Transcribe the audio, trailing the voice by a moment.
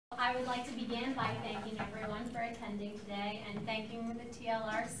I would like to begin by thanking everyone for attending today and thanking the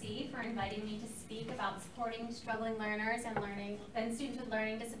TLRC for inviting me to speak about supporting struggling learners and students with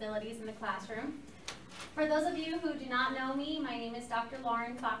learning disabilities in the classroom. For those of you who do not know me, my name is Dr.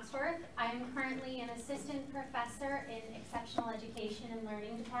 Lauren Foxworth. I am currently an assistant professor in Exceptional Education and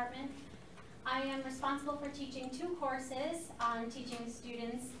Learning Department. I am responsible for teaching 2 courses on teaching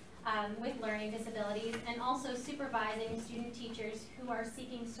students with learning disabilities and also supervising student teachers who are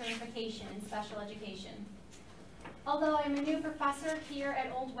seeking certification in special education. Although I'm a new professor here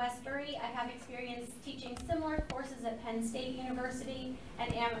at Old Westbury, I have experience teaching similar courses at Penn State University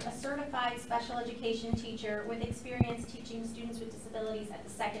and am a certified special education teacher with experience teaching students with disabilities at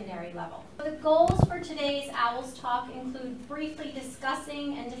the secondary level. The goals for today's OWLS talk include briefly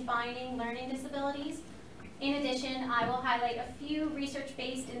discussing and defining learning disabilities. In addition, I will highlight a few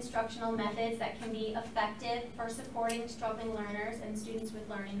research-based instructional methods that can be effective for supporting struggling learners and students with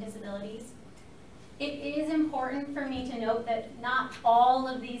learning disabilities. It is important for me to note that not all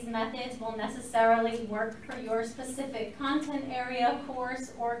of these methods will necessarily work for your specific content area,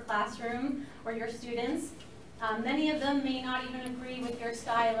 course, or classroom, or your students. Many of them may not even agree with your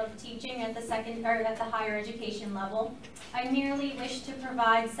style of teaching at the higher education level. I merely wish to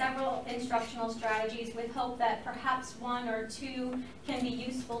provide several instructional strategies with hope that perhaps 1 or 2 can be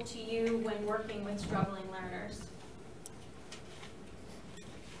useful to you when working with struggling learners.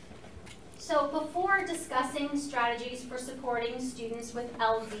 So before discussing strategies for supporting students with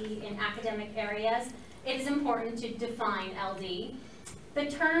LD in academic areas, it is important to define LD. The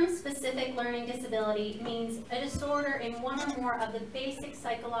term specific learning disability means a disorder in one or more of the basic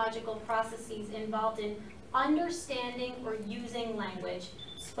psychological processes involved in understanding or using language,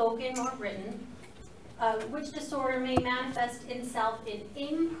 spoken or written, which disorder may manifest itself in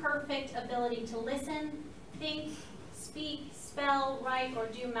imperfect ability to listen, think, speak, spell, write, or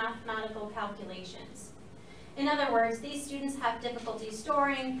do mathematical calculations. In other words, these students have difficulty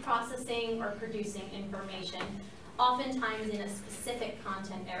storing, processing, or producing information, oftentimes in a specific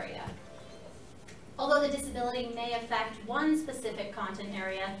content area. Although the disability may affect one specific content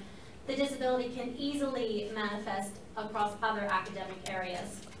area, the disability can easily manifest across other academic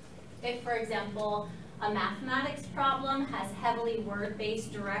areas. If, for example, a mathematics problem has heavily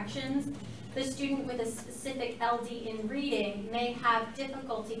word-based directions, the student with a specific LD in reading may have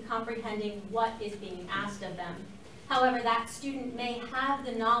difficulty comprehending what is being asked of them. However, that student may have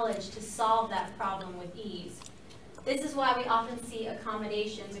the knowledge to solve that problem with ease. This is why we often see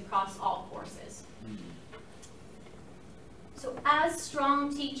accommodations across all courses. So as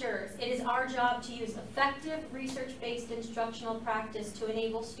strong teachers, it is our job to use effective research-based instructional practice to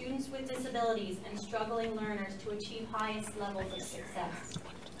enable students with disabilities and struggling learners to achieve highest levels of success.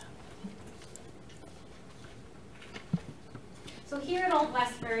 So here at Old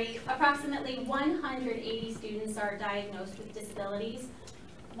Westbury, approximately 180 students are diagnosed with disabilities.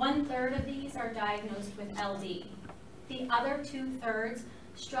 1/3 of these are diagnosed with LD. The other 2/3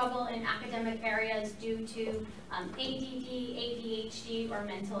 struggle in academic areas due to ADD, ADHD, or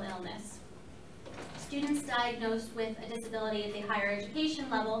mental illness. Students diagnosed with a disability at the higher education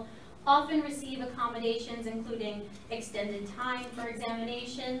level often receive accommodations including extended time for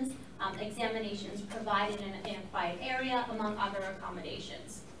examinations, examinations provided in a quiet area, among other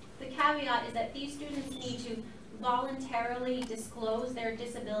accommodations. The caveat is that these students need to voluntarily disclose their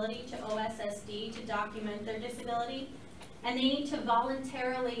disability to OSSD to document their disability, and they need to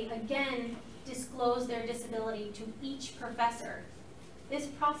voluntarily, again, disclose their disability to each professor. This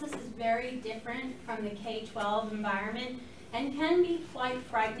process is very different from the K-12 environment and can be quite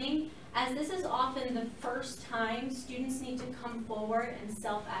frightening, as this is often the first time students need to come forward and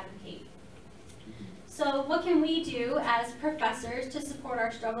self-advocate. So what can we do as professors to support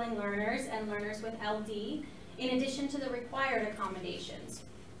our struggling learners and learners with LD, in addition to the required accommodations?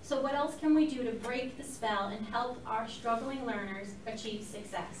 So what else can we do to break the spell and help our struggling learners achieve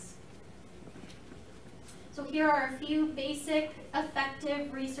success? So here are a few basic,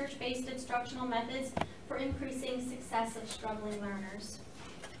 effective, research-based instructional methods for increasing success of struggling learners.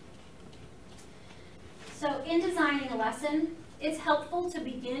 So in designing a lesson, it's helpful to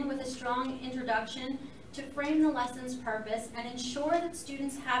begin with a strong introduction to frame the lesson's purpose and ensure that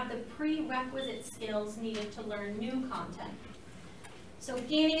students have the prerequisite skills needed to learn new content. So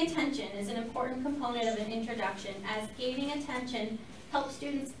gaining attention is an important component of an introduction, as gaining attention helps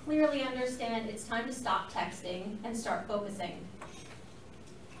students clearly understand it's time to stop texting and start focusing.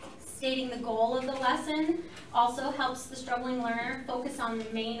 Stating the goal of the lesson also helps the struggling learner focus on the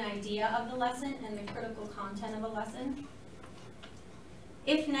main idea of the lesson and the critical content of a lesson.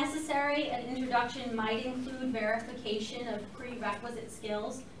 If necessary, an introduction might include verification of prerequisite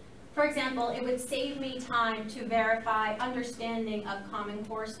skills. For example, it would save me time to verify understanding of Common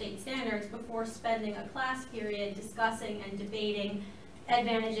Core state standards before spending a class period discussing and debating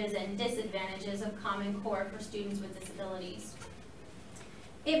advantages and disadvantages of Common Core for students with disabilities.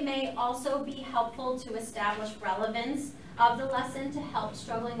 It may also be helpful to establish relevance of the lesson to help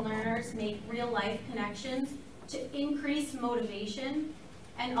struggling learners make real-life connections, to increase motivation,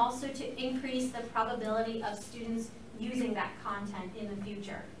 and also to increase the probability of students using that content in the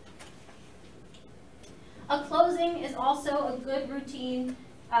future. A closing is also a good routine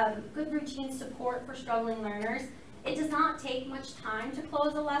support for struggling learners. It does not take much time to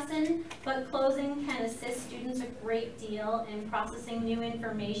close a lesson, but closing can assist students a great deal in processing new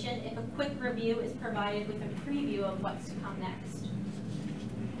information if a quick review is provided with a preview of what's to come next.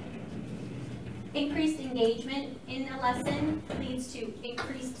 Increased engagement in a lesson leads to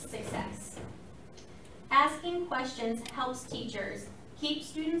increased success. Asking questions helps teachers keep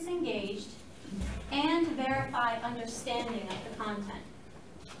students engaged and verify understanding of the content.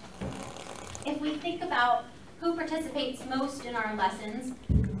 If we think about who participates most in our lessons,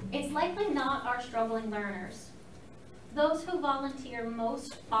 it's likely not our struggling learners. Those who volunteer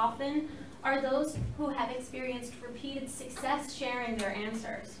most often are those who have experienced repeated success sharing their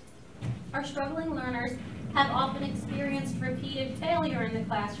answers. Our struggling learners have often experienced repeated failure in the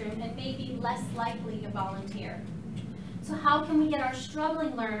classroom and may be less likely to volunteer. So how can we get our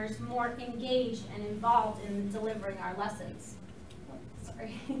struggling learners more engaged and involved in delivering our lessons?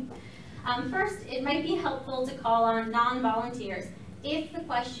 First, it might be helpful to call on non-volunteers if the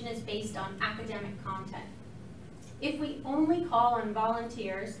question is based on academic content. If we only call on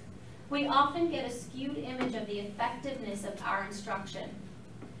volunteers, we often get a skewed image of the effectiveness of our instruction.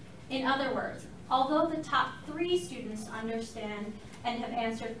 In other words, although the top 3 students understand and have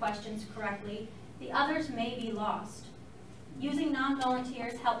answered questions correctly, the others may be lost. Using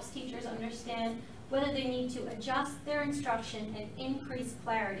non-volunteers helps teachers understand whether they need to adjust their instruction and increase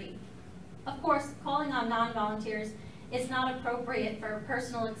clarity. Of course, calling on non-volunteers is not appropriate for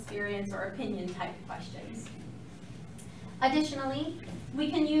personal experience or opinion type questions. Additionally, we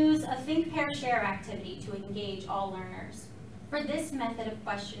can use a think, pair, share activity to engage all learners. For this method of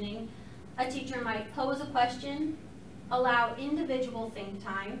questioning, a teacher might pose a question, allow individual think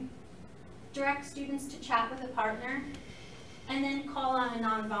time, direct students to chat with a partner, and then call on a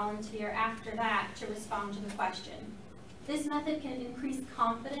non-volunteer after that to respond to the question. This method can increase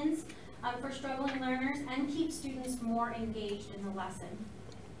confidence for struggling learners and keep students more engaged in the lesson.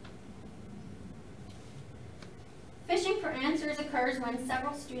 Fishing for answers occurs when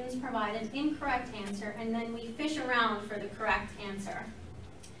several students provide an incorrect answer and then we fish around for the correct answer.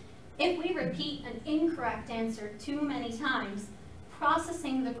 If we repeat an incorrect answer too many times,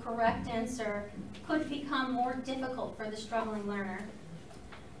 processing the correct answer could become more difficult for the struggling learner.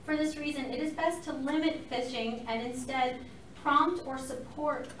 For this reason, it is best to limit fishing and instead prompt or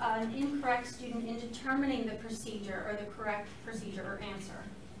support an incorrect student in determining the procedure or the correct procedure or answer.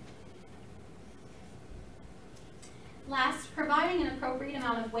 Last, providing an appropriate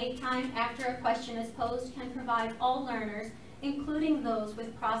amount of wait time after a question is posed can provide all learners, including those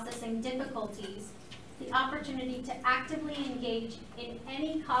with processing difficulties, the opportunity to actively engage in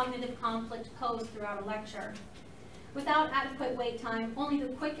any cognitive conflict posed throughout a lecture. Without adequate wait time, only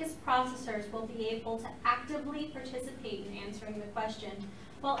the quickest processors will be able to actively participate in answering the question,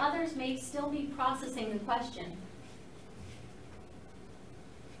 while others may still be processing the question.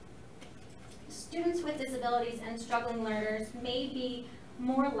 Students with disabilities and struggling learners may be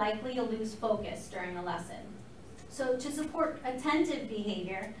more likely to lose focus during a lesson. So to support attentive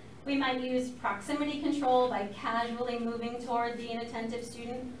behavior, we might use proximity control by casually moving toward the inattentive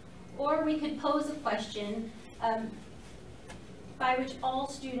student, or we could pose a question by which all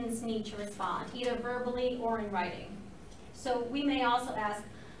students need to respond, either verbally or in writing. So we may also ask,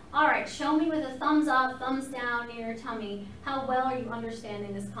 all right, show me with a thumbs up, thumbs down near your tummy, how well are you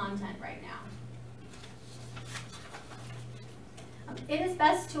understanding this content right now? It is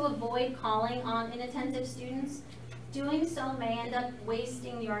best to avoid calling on inattentive students. Doing so may end up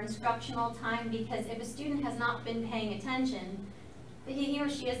wasting your instructional time because if a student has not been paying attention, he or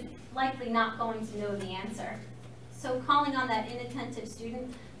she is likely not going to know the answer. So calling on that inattentive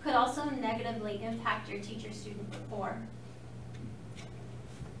student could also negatively impact your teacher-student rapport.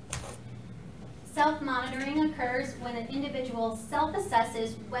 Self-monitoring occurs when an individual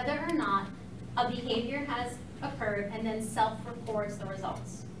self-assesses whether or not a behavior has occurred and then self-records the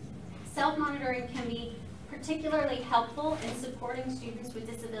results. Self-monitoring can be particularly helpful in supporting students with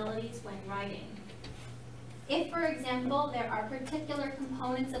disabilities when writing. If, for example, there are particular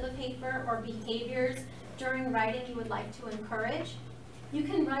components of a paper or behaviors during writing you would like to encourage, You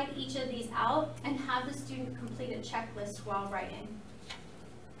can write each of these out and have the student complete a checklist while writing.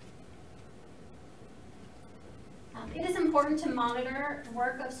 It is important to monitor the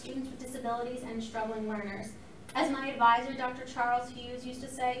work of students with disabilities and struggling learners. As my advisor, Dr. Charles Hughes, used to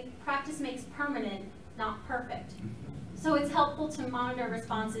say, practice makes permanent, not perfect. So it's helpful to monitor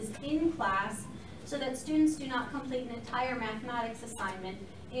responses in class so that students do not complete an entire mathematics assignment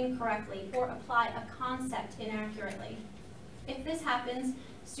incorrectly or apply a concept inaccurately. If this happens,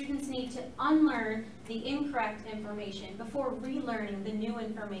 students need to unlearn the incorrect information before relearning the new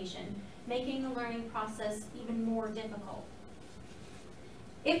information, making the learning process even more difficult.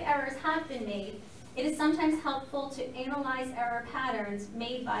 If errors have been made, it is sometimes helpful to analyze error patterns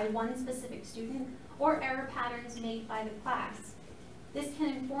made by one specific student or error patterns made by the class. This can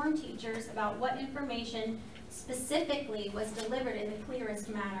inform teachers about what information specifically was delivered in the clearest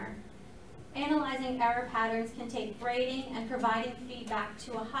manner. Analyzing error patterns can take grading and providing feedback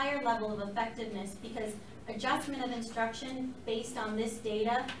to a higher level of effectiveness because adjustment of instruction based on this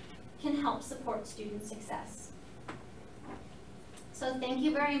data can help support student success. So thank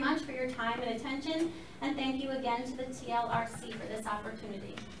you very much for your time and attention, and thank you again to the TLRC for this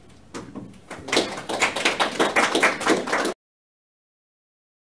opportunity.